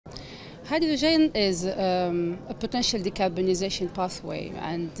Hydrogen is a potential decarbonization pathway,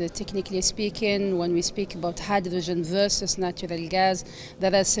 and technically speaking, when we speak about hydrogen versus natural gas,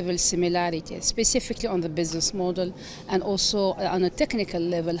 there are several similarities, specifically on the business model and also on a technical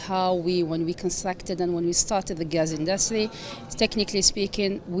level, how when we constructed and when we started the gas industry, technically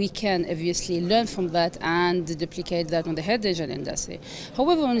speaking, we can obviously learn from that and duplicate that on the hydrogen industry.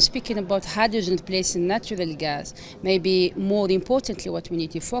 However, when we're speaking about hydrogen replacing natural gas, maybe more importantly what we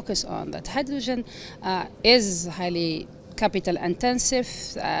need to focus on, that hydrogen is highly capital intensive,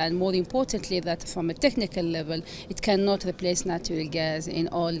 and more importantly that from a technical level it cannot replace natural gas in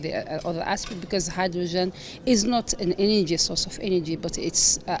all the other aspects, because hydrogen is not an energy source of energy, but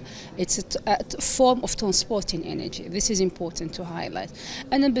it's a form of transporting energy. This is important to highlight.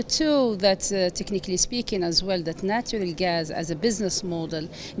 And number two, that technically speaking as well, that natural gas as a business model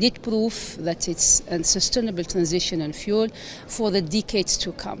did prove that it's a sustainable transition and fuel for the decades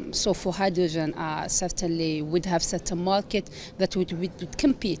to come. So for hydrogen certainly would have set a market that would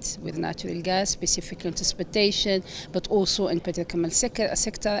compete with natural gas, specifically in transportation, but also in petrochemical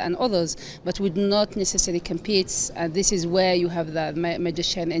sector and others, but would not necessarily compete. And this is where you have the major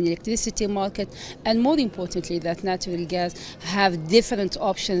share in electricity market, and more importantly, that natural gas have different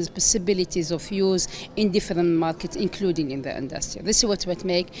options, possibilities of use in different markets, including in the industry. This is what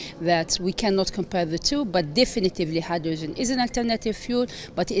make that we cannot compare the two, but definitively hydrogen is an alternative fuel,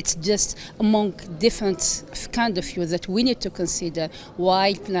 but it's just among different kind of fuels that we need to consider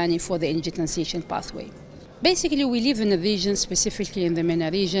while planning for the energy transition pathway. Basically, we live in a region, specifically in the MENA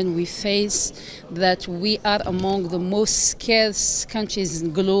region, we face that we are among the most scarce countries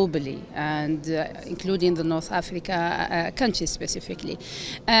globally, and including the North Africa countries specifically.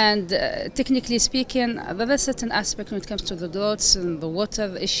 And technically speaking, there are certain aspects when it comes to the droughts and the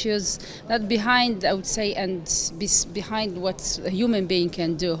water issues that behind, I would say, and behind what a human being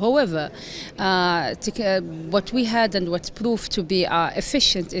can do. However, what we had and what proved to be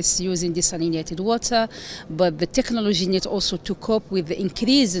efficient is using desalinated water. But the technology needs also to cope with the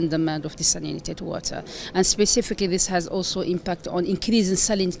increase in demand of desalinated water. And specifically, this has also impact on increasing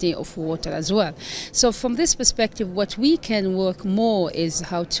salinity of water as well. So from this perspective, what we can work more is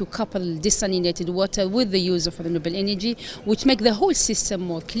how to couple desalinated water with the use of renewable energy, which make the whole system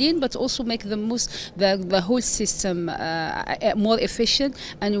more clean, but also make the whole system more efficient,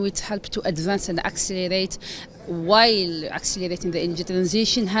 and would help to advance and accelerate while accelerating the energy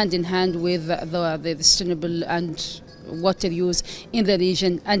transition hand in hand with the sustainable and water use in the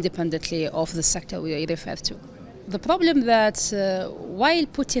region, independently of the sector we refer to. The problem that while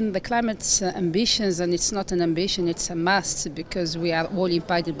putting the climate ambitions, and it's not an ambition, it's a must, because we are all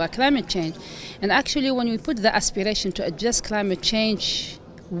impacted by climate change. And actually when we put the aspiration to address climate change,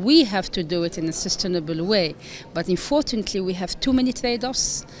 we have to do it in a sustainable way. But unfortunately we have too many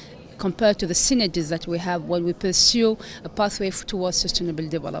trade-offs compared to the synergies that we have when we pursue a pathway towards sustainable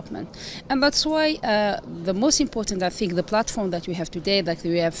development. And that's why the most important, I think, the platform that we have today, that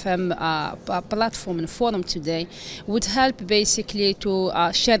we have a platform and forum today, would help basically to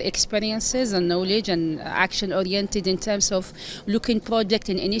share experiences and knowledge and action-oriented in terms of looking projects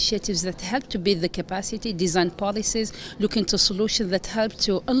and initiatives that help to build the capacity, design policies, look into solutions that help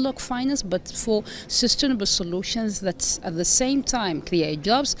to unlock finance, but for sustainable solutions that at the same time create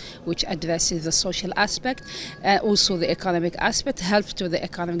jobs, which addresses the social aspect, also the economic aspect, helps to the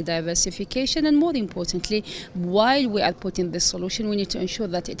economic diversification, and more importantly, while we are putting this solution, we need to ensure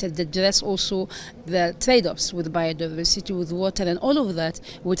that it addresses also the trade-offs with biodiversity, with water, and all of that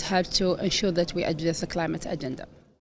would help to ensure that we address the climate agenda.